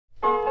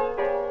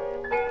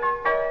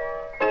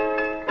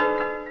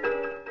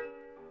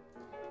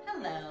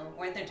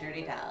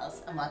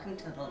dolls, and welcome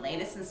to the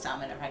latest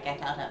installment of our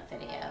Get Dolled Up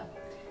video.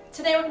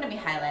 Today we're going to be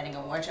highlighting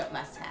a wardrobe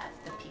must-have,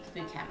 the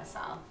Peekaboo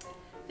Camisole.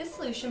 This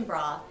solution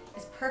bra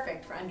is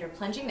perfect for under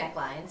plunging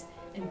necklines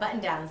and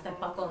button-downs that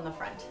buckle in the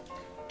front.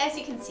 As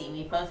you can see,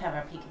 we both have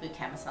our Peekaboo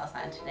Camisoles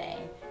on today,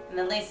 and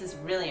the lace is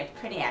really a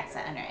pretty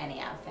accent under any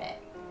outfit.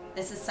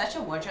 This is such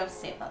a wardrobe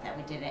staple that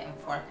we did it in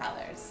 4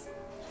 colors.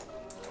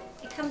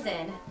 It comes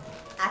in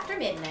After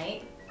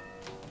Midnight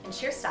and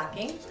Sheer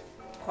Stocking,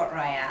 Port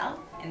Royale,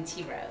 and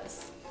Tea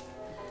Rose.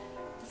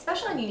 The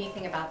special and unique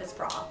thing about this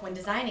bra, when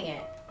designing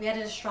it, we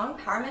added a strong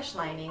power mesh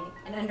lining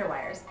and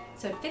underwires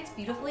so it fits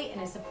beautifully and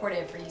is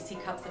supportive for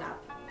UC cups and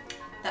up.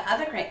 The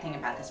other great thing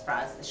about this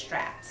bra is the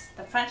straps.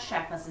 The front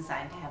strap was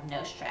designed to have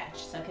no stretch,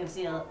 so it gives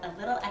you a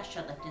little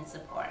extra lift and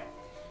support.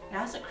 It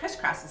also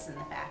crisscrosses in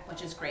the back,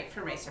 which is great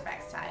for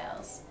racerback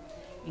styles.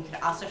 You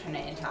could also turn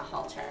it into a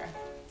halter.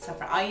 So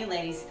for all you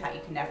ladies who thought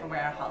you could never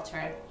wear a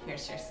halter,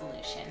 here's your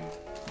solution.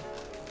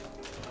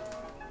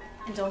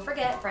 And don't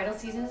forget, bridal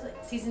season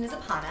is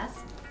upon us.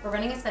 We're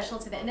running a special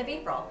to the end of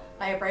April.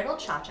 Buy a bridal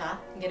cha-cha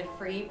and get a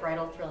free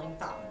bridal thrilling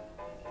thong.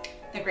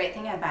 The great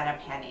thing about our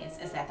panties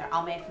is that they're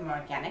all made from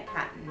organic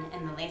cotton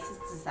and the lace is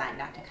designed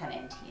not to cut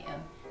into you.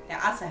 They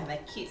also have a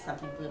cute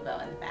something blue bow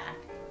in the back.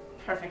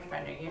 Perfect for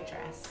under your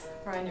dress.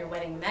 Or on your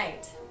wedding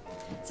night.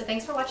 So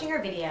thanks for watching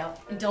our video,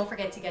 and don't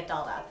forget to get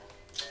dolled up.